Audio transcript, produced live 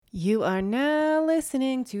You are now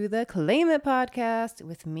listening to the Claim It podcast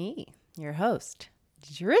with me, your host,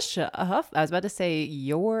 Trisha Huff. I was about to say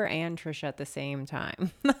your and Trisha at the same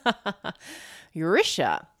time.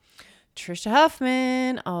 Trisha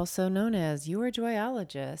Huffman, also known as Your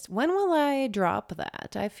Joyologist. When will I drop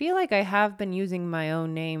that? I feel like I have been using my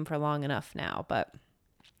own name for long enough now, but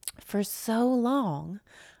for so long,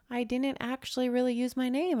 I didn't actually really use my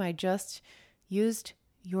name. I just used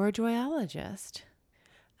Your Joyologist.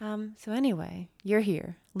 So anyway, you're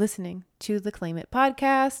here listening to the Claim It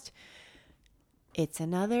podcast. It's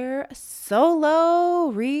another solo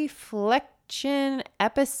reflection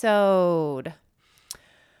episode.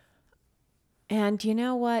 And you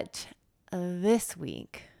know what? This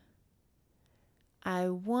week, I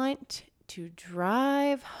want to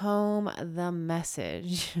drive home the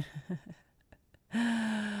message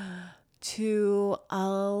to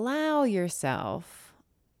allow yourself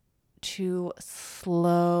to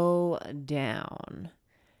slow down.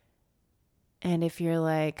 And if you're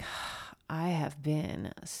like, I have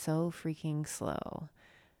been so freaking slow,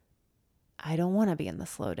 I don't want to be in the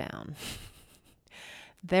slowdown.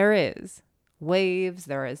 There is waves,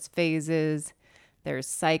 there is phases, there's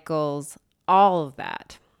cycles, all of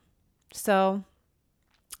that. So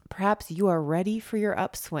perhaps you are ready for your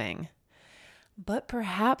upswing. But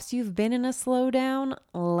perhaps you've been in a slowdown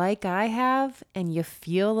like I have, and you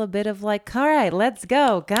feel a bit of like, all right, let's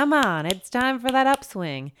go. Come on. It's time for that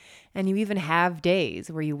upswing. And you even have days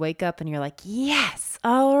where you wake up and you're like, yes,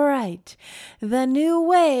 all right. The new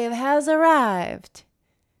wave has arrived.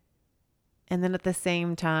 And then at the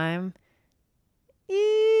same time,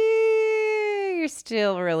 you're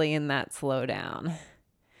still really in that slowdown.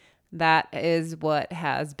 That is what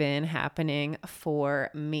has been happening for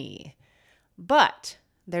me. But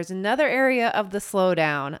there's another area of the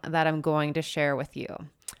slowdown that I'm going to share with you.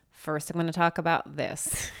 First, I'm going to talk about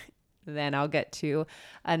this. Then I'll get to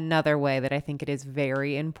another way that I think it is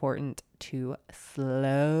very important to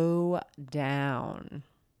slow down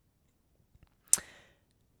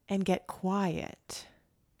and get quiet.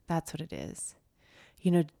 That's what it is.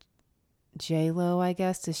 You know, J-Lo, I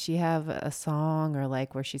guess, does she have a song or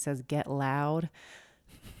like where she says, get loud?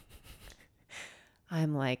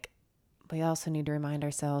 I'm like, we also need to remind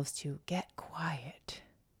ourselves to get quiet.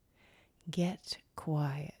 Get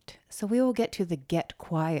quiet. So we will get to the get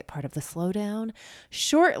quiet part of the slowdown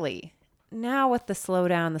shortly. Now with the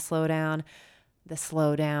slowdownness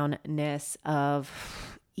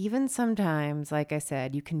of even sometimes, like I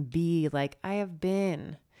said, you can be like, I have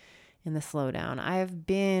been in the slowdown. I have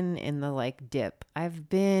been in the like dip. I've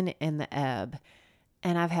been in the ebb.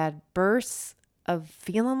 And I've had bursts of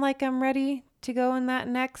feeling like I'm ready to go in that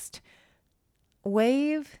next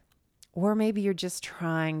wave, or maybe you're just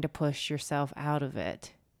trying to push yourself out of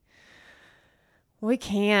it. We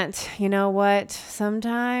can't. You know what?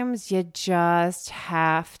 Sometimes you just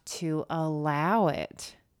have to allow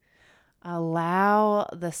it. Allow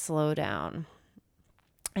the slowdown.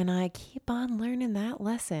 And I keep on learning that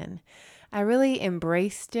lesson. I really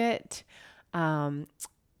embraced it. My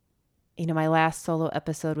last solo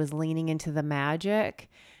episode was leaning into the magic,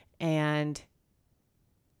 and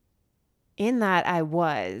in that I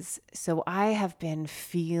was. So I have been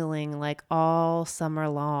feeling like all summer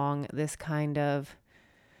long this kind of,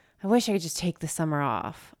 I wish I could just take the summer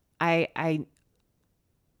off. I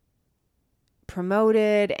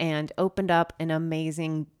promoted and opened up an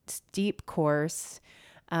amazing steep course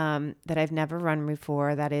that I've never run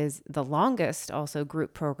before. That is the longest also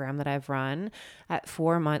group program that I've run at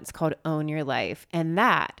 4 months, called Own Your Life. And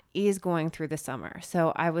that is going through the summer.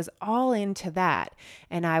 So I was all into that.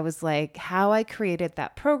 And I was like, how I created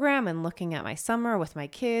that program and looking at my summer with my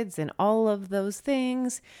kids and all of those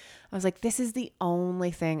things. I was like, this is the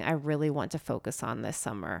only thing I really want to focus on this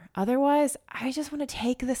summer. Otherwise, I just want to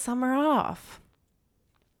take the summer off.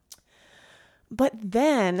 But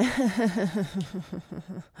then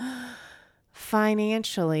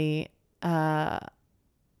financially, to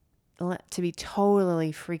be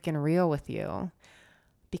totally freaking real with you,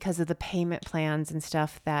 because of the payment plans and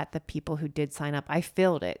stuff that the people who did sign up, I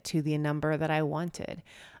filled it to the number that I wanted.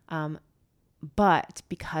 But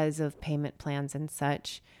because of payment plans and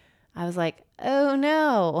such, I was like, oh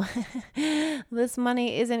no, this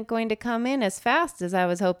money isn't going to come in as fast as I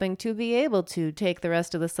was hoping to be able to take the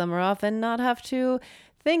rest of the summer off and not have to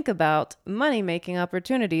think about money-making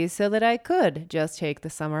opportunities so that I could just take the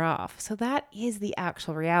summer off. So that is the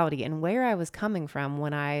actual reality and where I was coming from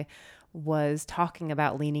when I was talking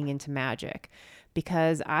about leaning into magic,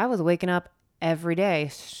 because I was waking up every day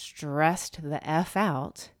stressed the F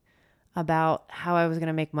out about how I was going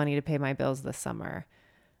to make money to pay my bills this summer.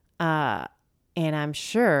 And I'm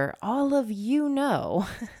sure all of you know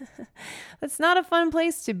that's not a fun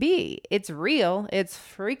place to be. It's real. It's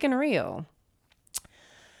freaking real.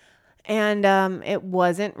 And it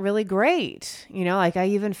wasn't really great. Like I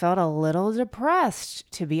even felt a little depressed,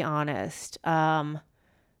 to be honest. And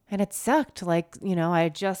it sucked. Like,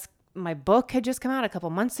 my book had just come out a couple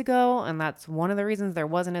months ago. And that's one of the reasons there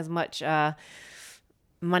wasn't as much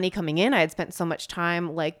money coming in. I had spent so much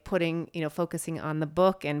time like focusing on the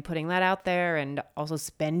book and putting that out there, and also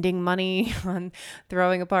spending money on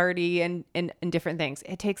throwing a party and different things.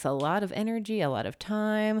 It takes a lot of energy, a lot of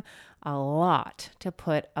time, a lot to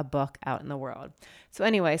put a book out in the world. So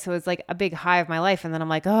anyway, so it's like a big high of my life. And then I'm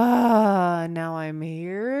like, now I'm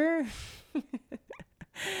here.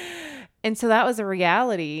 And so that was a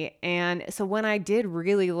reality. And so when I did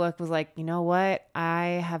really look, was like, you know what?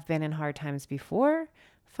 I have been in hard times before,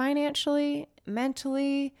 financially,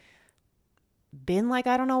 mentally, been like,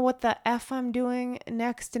 I don't know what the F I'm doing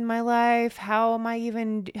next in my life. How do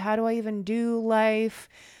I even do life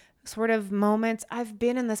sort of moments? I've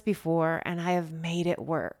been in this before and I have made it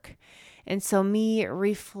work. And so me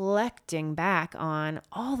reflecting back on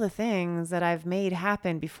all the things that I've made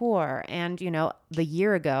happen before, and, the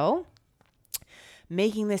year ago,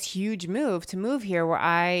 making this huge move to move here where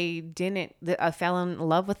I fell in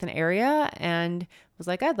love with an area and was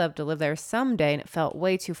like, I'd love to live there someday. And it felt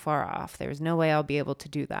way too far off. There was no way I'll be able to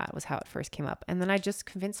do that, was how it first came up. And then I just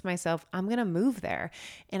convinced myself I'm going to move there.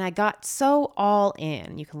 And I got so all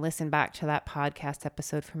in. You can listen back to that podcast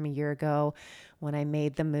episode from a year ago when I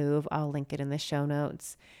made the move. I'll link it in the show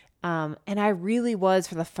notes. And I really was,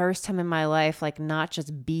 for the first time in my life, like not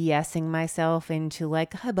just BSing myself into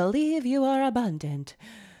like, I believe you are abundant.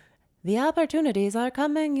 The opportunities are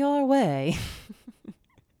coming your way.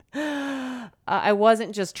 I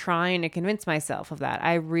wasn't just trying to convince myself of that.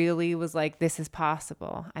 I really was like, this is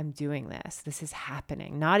possible. I'm doing this. This is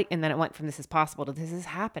happening. And then it went from this is possible to this is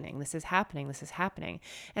happening. This is happening. This is happening.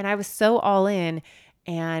 And I was so all in,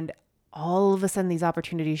 and all of a sudden these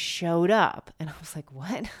opportunities showed up, and I was like,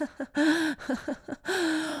 what?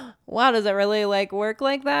 Wow, does it really like work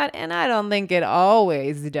like that? And I don't think it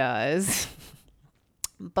always does.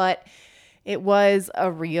 But it was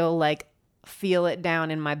a real like feel it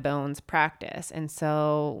down in my bones practice. And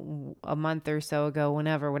so a month or so ago, when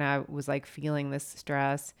I was like feeling this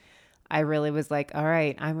stress, I really was like, all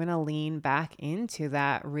right, I'm going to lean back into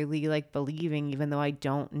that, really like believing, even though I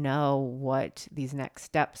don't know what these next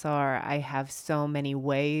steps are, I have so many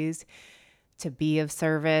ways to be of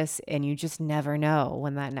service, and you just never know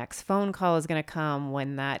when that next phone call is going to come,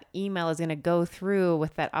 when that email is going to go through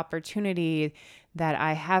with that opportunity that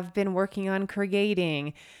I have been working on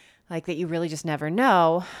creating. Like that, you really just never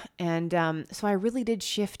know. And so I really did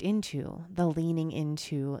shift into the leaning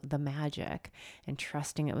into the magic and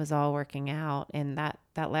trusting it was all working out. And that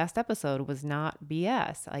last episode was not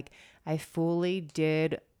BS. Like I fully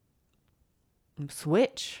did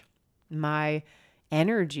switch my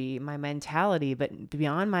energy, my mentality, but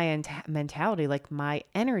beyond my mentality, like my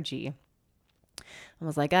energy. I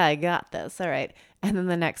was like, I got this. All right. And then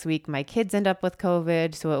the next week, my kids end up with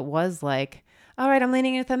COVID. So it was like, all right, I'm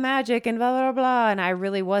leaning into the magic and blah, blah, blah. And I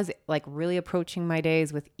really was like really approaching my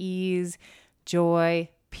days with ease, joy,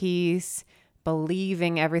 peace,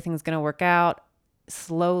 believing everything's going to work out,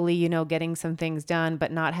 slowly, getting some things done,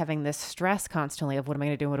 but not having this stress constantly of what am I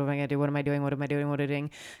going to do? What am I going to do? What am I doing? What am I doing? What am I doing?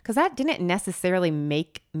 Because that didn't necessarily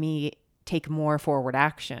make me take more forward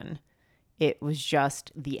action. It was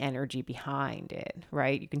just the energy behind it,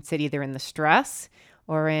 right? You can sit either in the stress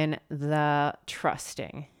or in the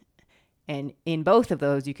trusting. And in both of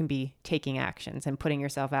those, you can be taking actions and putting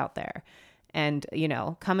yourself out there. And,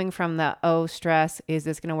 coming from the, stress, is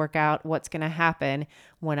this going to work out? What's going to happen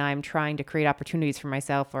when I'm trying to create opportunities for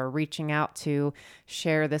myself, or reaching out to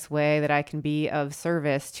share this way that I can be of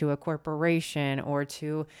service to a corporation or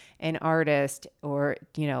to an artist, or,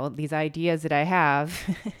 these ideas that I have.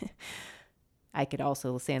 I could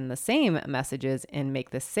also send the same messages and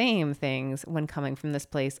make the same things when coming from this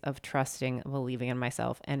place of trusting, believing in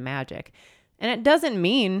myself and magic. And it doesn't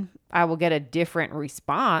mean I will get a different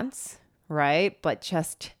response, right? But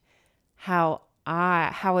just how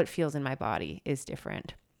it feels in my body is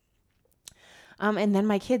different. And then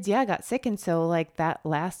my kids, got sick. And so like that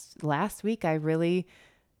last week, I was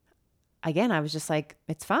just like,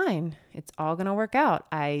 it's fine. It's all going to work out.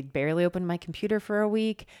 I barely opened my computer for a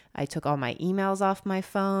week. I took all my emails off my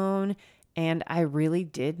phone, and I really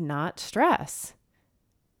did not stress.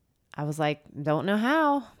 I was like, don't know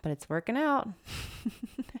how, but it's working out.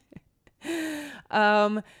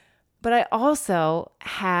 But I also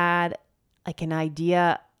had like an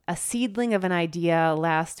idea a seedling of an idea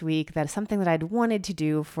last week, that is something that I'd wanted to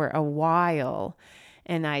do for a while.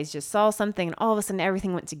 And I just saw something and all of a sudden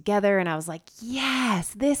everything went together and I was like,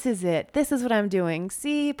 yes, this is it. This is what I'm doing.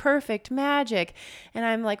 See, perfect magic. And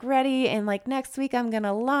I'm like ready. And like next week I'm going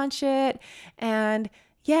to launch it. And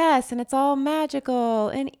yes, and it's all magical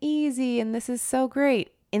and easy. And this is so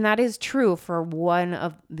great. And that is true for one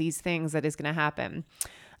of these things that is going to happen.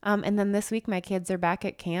 And then this week my kids are back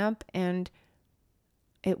at camp and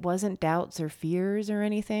it wasn't doubts or fears or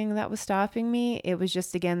anything that was stopping me. It was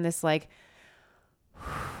just, again, this like,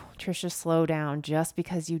 Trisha, slow down. Just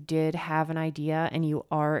because you did have an idea and you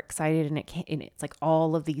are excited and it's like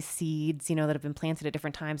all of these seeds, that have been planted at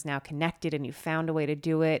different times now connected and you found a way to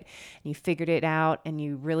do it and you figured it out and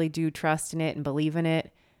you really do trust in it and believe in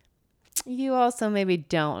it. You also maybe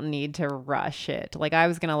don't need to rush it. Like I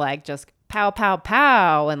was going to like just pow, pow,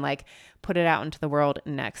 pow and like put it out into the world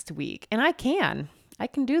next week. And I can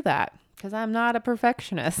do that because I'm not a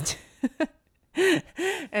perfectionist.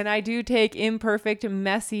 And I do take imperfect,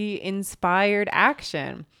 messy, inspired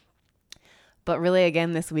action. But really,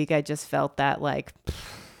 again, this week, I just felt that like,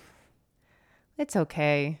 it's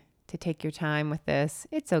okay to take your time with this.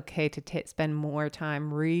 It's okay to spend more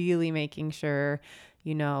time really making sure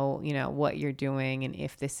you know what you're doing and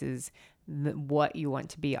if this is what you want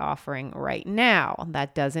to be offering right now.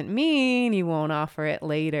 That doesn't mean you won't offer it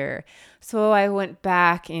later. So I went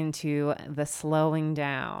back into the slowing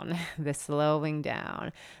down. And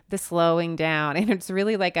it's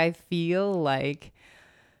really like, I feel like,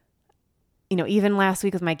 even last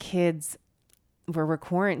week with my kids, where we're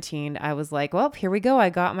quarantined, I was like, well, here we go. I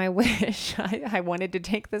got my wish. I wanted to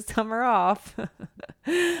take the summer off.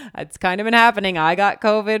 It's kind of been happening. I got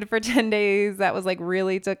COVID for 10 days. That was like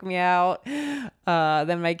really took me out.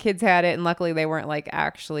 Then my kids had it and luckily they weren't like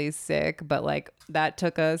actually sick, but like that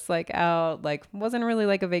took us like out, like wasn't really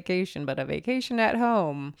like a vacation, but a vacation at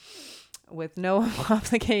home with no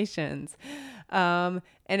obligations.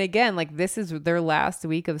 And again, like this is their last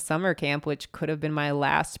week of summer camp, which could have been my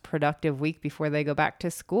last productive week before they go back to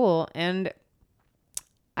school. And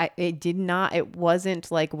it wasn't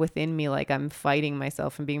like within me, like I'm fighting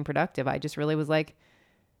myself from being productive. I just really was like,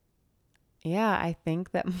 yeah, I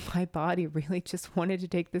think that my body really just wanted to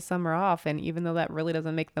take the summer off. And even though that really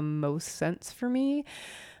doesn't make the most sense for me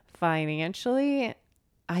financially,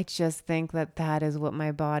 I just think that is what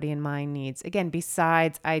my body and mind needs. Again,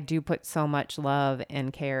 besides, I do put so much love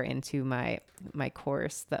and care into my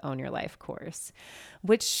course, the Own Your Life course,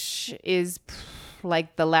 which is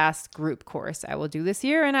like the last group course I will do this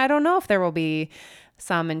year. And I don't know if there will be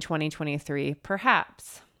some in 2023,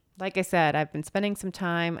 perhaps. Like I said, I've been spending some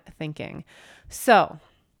time thinking. So,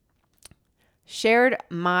 shared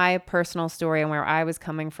my personal story and where I was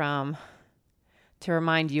coming from to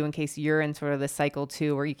remind you, in case you're in sort of the cycle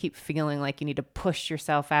too, where you keep feeling like you need to push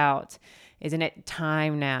yourself out. Isn't it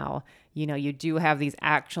time now? You do have these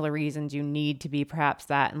actual reasons you need to be perhaps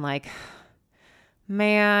that. And like,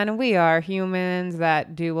 man, we are humans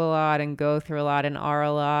that do a lot and go through a lot and are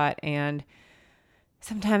a lot. And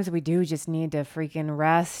sometimes we do just need to freaking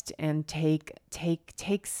rest and take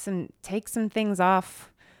some things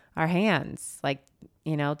off our hands. Like,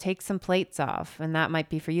 take some plates off. And that might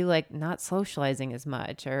be for you, like not socializing as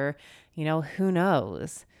much or, who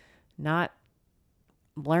knows, not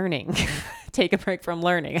learning, take a break from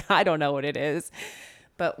learning. I don't know what it is,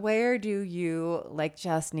 but where do you like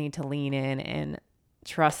just need to lean in and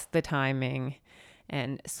trust the timing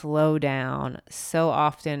and slow down? So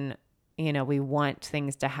often, we want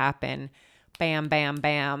things to happen. Bam, bam,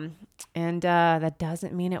 bam. And that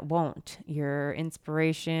doesn't mean it won't. Your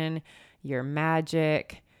inspiration, your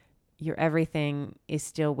magic, your everything is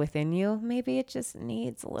still within you. Maybe it just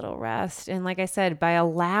needs a little rest. And like I said, by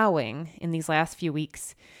allowing in these last few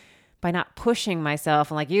weeks, by not pushing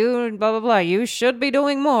myself and like, you, blah, blah, blah, you should be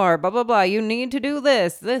doing more, blah, blah, blah, you need to do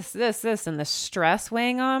this, and the stress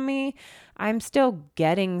weighing on me, I'm still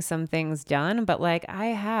getting some things done. But like I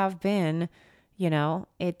have been,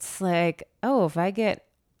 it's like, oh, if I get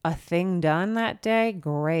a thing done that day,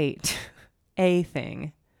 great. A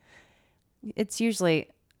thing. It's usually,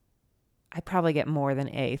 I probably get more than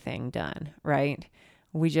a thing done, right?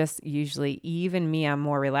 We just usually, even me, I'm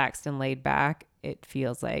more relaxed and laid back. It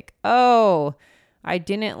feels like, oh, I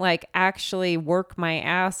didn't like actually work my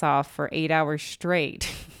ass off for 8 hours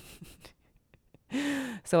straight.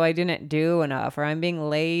 So I didn't do enough, or I'm being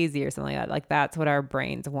lazy or something like that. Like that's what our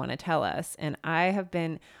brains want to tell us. And I have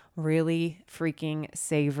been really freaking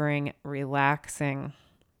savoring, relaxing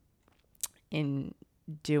in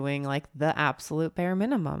doing like the absolute bare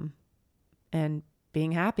minimum and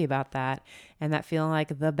being happy about that. And that feeling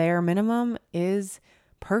like the bare minimum is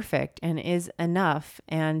perfect and is enough.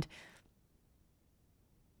 And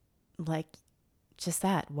like, just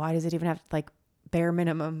that, why does it even have to, like, bare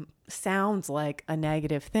minimum sounds like a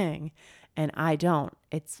negative thing, and I don't.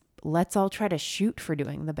 It's let's all try to shoot for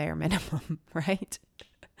doing the bare minimum, right?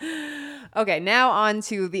 Okay, now on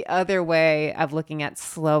to the other way of looking at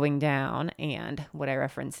slowing down and what I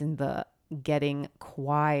referenced in the getting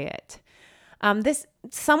quiet. This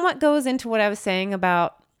somewhat goes into what I was saying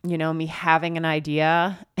about, me having an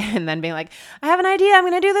idea and then being like, I have an idea. I'm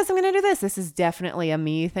going to do this. I'm going to do this. This is definitely a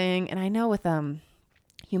me thing. And I know with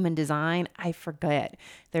human design, I forget.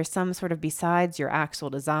 There's some sort of, besides your actual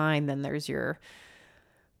design, then there's your,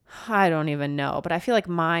 I don't even know. But I feel like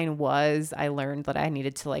mine was, I learned that I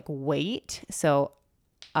needed to like wait. So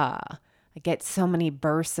I get so many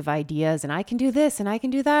bursts of ideas and I can do this and I can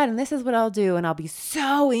do that. And this is what I'll do. And I'll be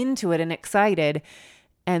so into it and excited.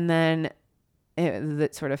 And then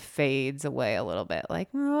that sort of fades away a little bit. Like,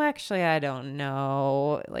 oh, actually, I don't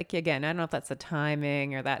know. Like, again, I don't know if that's the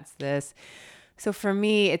timing or that's this. So for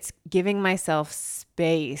me, it's giving myself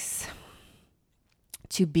space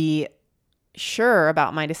to be sure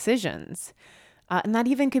about my decisions. And that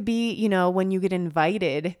even could be, when you get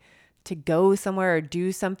invited to go somewhere or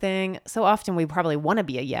do something. So often we probably want to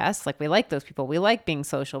be a yes. Like, we like those people. We like being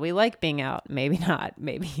social. We like being out. Maybe not.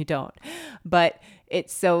 Maybe you don't. But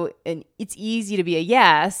it's easy to be a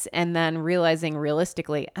yes, and then realizing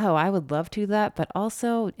realistically, oh, I would love to do that, but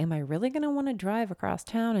also, am I really going to want to drive across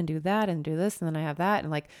town and do that and do this, and then I have that, and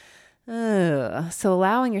like, so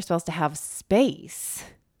allowing yourselves to have space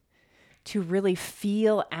to really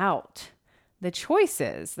feel out the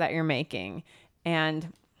choices that you're making,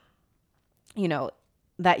 and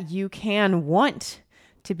that you can want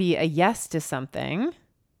to be a yes to something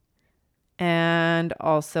and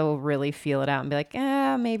also really feel it out and be like,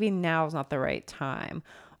 maybe now's not the right time.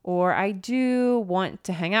 Or I do want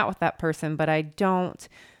to hang out with that person, but I don't,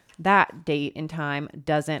 that date and time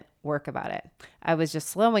doesn't work about it. I was just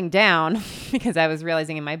slowing down because I was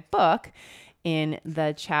realizing in my book, in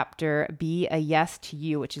the chapter Be a Yes to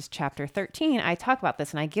You, which is chapter 13, I talk about this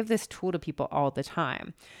and I give this tool to people all the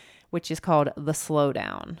time, which is called the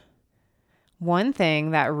slowdown. One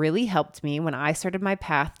thing that really helped me when I started my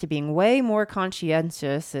path to being way more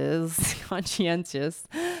conscientious of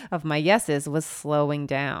my yeses was slowing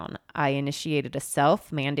down. I initiated a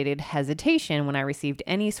self-mandated hesitation when I received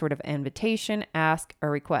any sort of invitation, ask,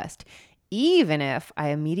 or request, even if I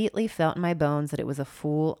immediately felt in my bones that it was a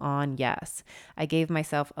full-on yes. I gave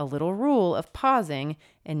myself a little rule of pausing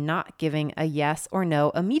and not giving a yes or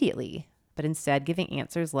no immediately, but instead giving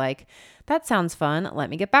answers like, that sounds fun. Let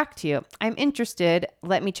me get back to you. I'm interested.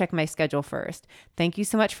 Let me check my schedule first. Thank you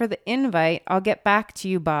so much for the invite. I'll get back to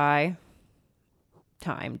you by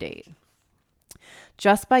time date.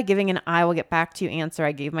 Just by giving an I will get back to you answer,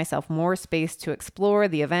 I gave myself more space to explore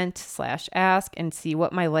the event/ask and see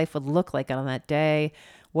what my life would look like on that day,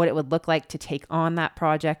 what it would look like to take on that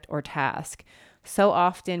project or task. So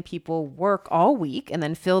often people work all week and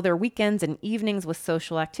then fill their weekends and evenings with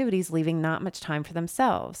social activities, leaving not much time for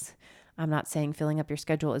themselves. I'm not saying filling up your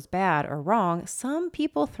schedule is bad or wrong. Some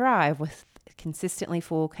people thrive with consistently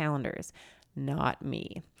full calendars. Not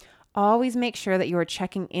me. Always make sure that you are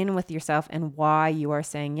checking in with yourself and why you are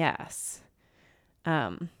saying yes.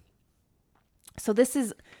 So this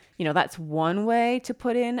is, that's one way to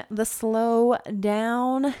put in the slow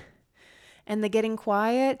down and the getting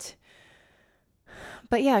quiet.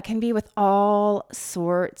 But yeah, it can be with all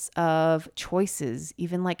sorts of choices,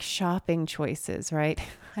 even like shopping choices, right?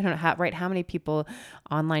 I don't know how many people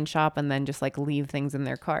online shop and then just like leave things in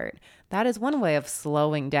their cart. That is one way of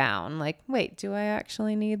slowing down. Like, wait, do I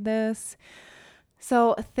actually need this?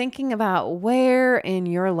 So thinking about where in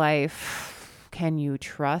your life can you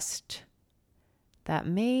trust that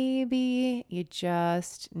maybe you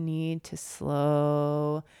just need to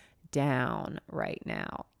slow down right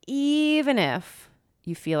now, even if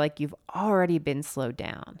you feel like you've already been slowed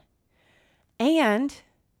down. And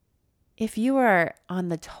if you are on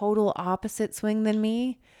the total opposite swing than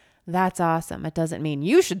me, that's awesome. It doesn't mean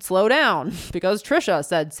you should slow down because Trisha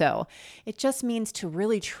said so. It just means to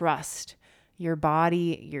really trust your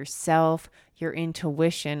body, yourself, your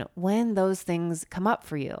intuition when those things come up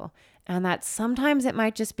for you. And that sometimes it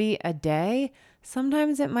might just be a day,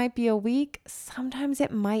 sometimes it might be a week, sometimes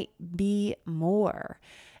it might be more.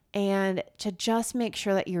 And to just make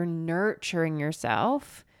sure that you're nurturing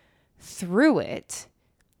yourself through it.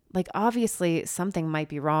 Like, obviously something might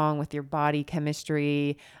be wrong with your body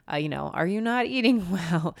chemistry. Are you not eating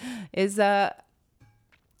well? Is, not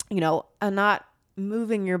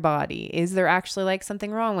moving your body? Is there actually like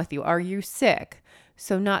something wrong with you? Are you sick?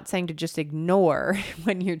 So not saying to just ignore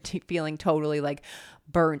when you're feeling totally like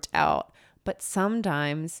burnt out, but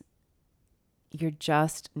sometimes you're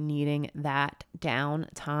just needing that down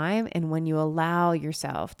time. And when you allow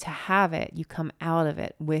yourself to have it, you come out of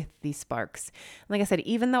it with these sparks. Like I said,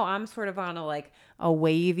 even though I'm sort of on a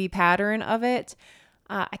wavy pattern of it,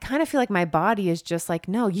 I kind of feel like my body is just like,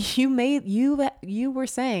 no, you were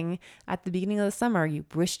saying at the beginning of the summer, you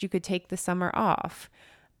wished you could take the summer off.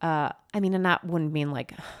 And that wouldn't mean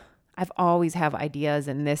like, I've always have ideas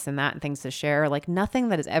and this and that and things to share, like nothing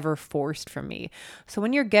that is ever forced from me. So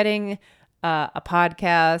when you're getting a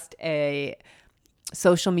podcast, a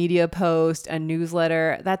social media post, a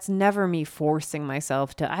newsletter, that's never me forcing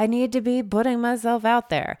myself I need to be putting myself out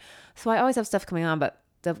there. So I always have stuff coming on, but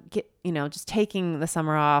just taking the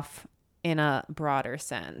summer off in a broader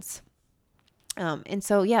sense. So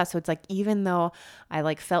it's like, even though I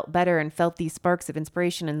like felt better and felt these sparks of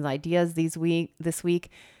inspiration and ideas this week,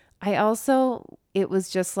 it was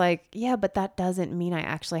just like, yeah, but that doesn't mean I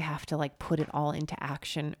actually have to like put it all into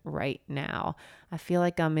action right now. I feel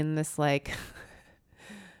like I'm in this like,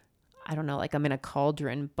 I don't know, like I'm in a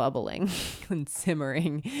cauldron bubbling and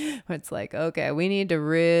simmering. It's like, okay, we need to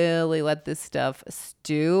really let this stuff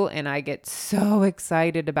stew. And I get so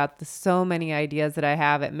excited about so many ideas that I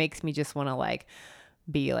have. It makes me just want to like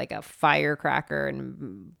be like a firecracker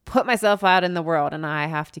and put myself out in the world. And I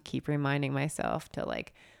have to keep reminding myself to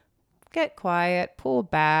like, get quiet, pull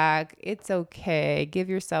back. It's okay. Give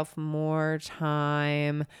yourself more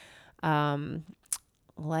time.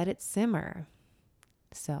 Let it simmer.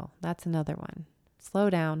 So that's another one. Slow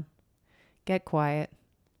down, get quiet,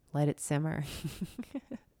 let it simmer.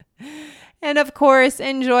 And of course,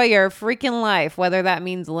 enjoy your freaking life, whether that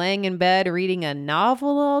means laying in bed reading a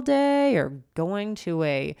novel all day or going to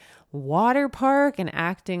a water park and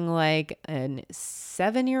acting like a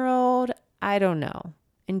 7-year-old. I don't know.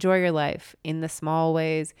 Enjoy your life in the small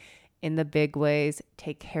ways, in the big ways.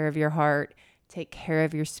 Take care of your heart, take care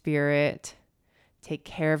of your spirit, take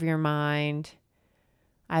care of your mind.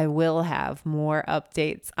 I will have more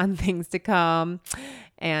updates on things to come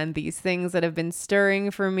and these things that have been stirring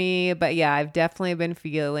for me. But yeah, I've definitely been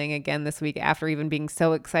feeling again this week, after even being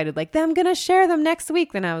so excited, like I'm going to share them next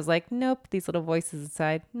week. Then I was like, nope, these little voices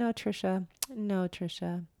inside. No, Trisha.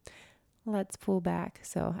 Let's pull back.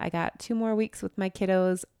 So I got 2 more weeks with my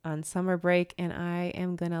kiddos on summer break, and I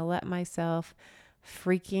am going to let myself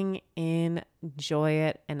freaking enjoy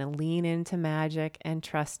it and lean into magic and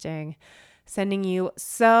trusting. Sending you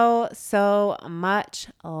so much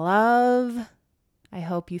love. I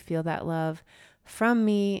hope you feel that love from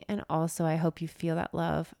me. And also I hope you feel that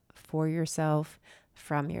love for yourself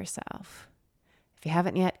from yourself. If you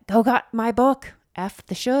haven't yet, go got my book, F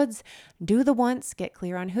the Shoulds, Do the Once, get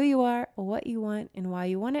clear on who you are, what you want, and why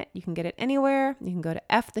you want it. You can get it anywhere. You can go to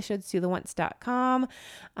ftheshouldstdotheonce.com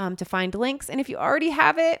to find links. And if you already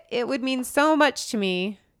have it, it would mean so much to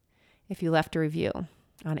me if you left a review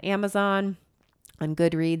on Amazon, on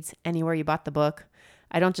Goodreads, anywhere you bought the book.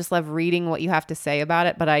 I don't just love reading what you have to say about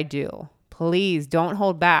it, but I do. Please don't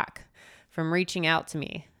hold back from reaching out to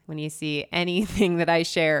me when you see anything that I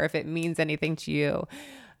share, if it means anything to you.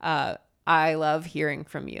 I love hearing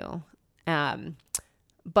from you.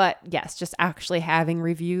 But yes, just actually having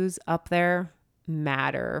reviews up there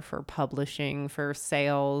matter for publishing, for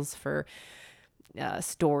sales, for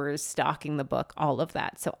stores stocking the book, all of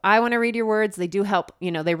that. So I want to read your words. They do help,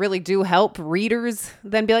 they really do help readers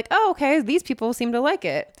then be like, oh, okay, these people seem to like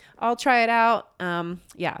it. I'll try it out.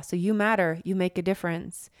 So you matter. You make a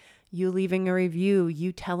difference. You leaving a review,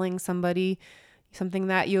 you telling somebody something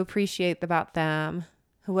that you appreciate about them.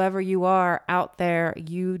 Whoever you are out there,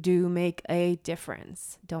 you do make a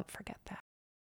difference. Don't forget that.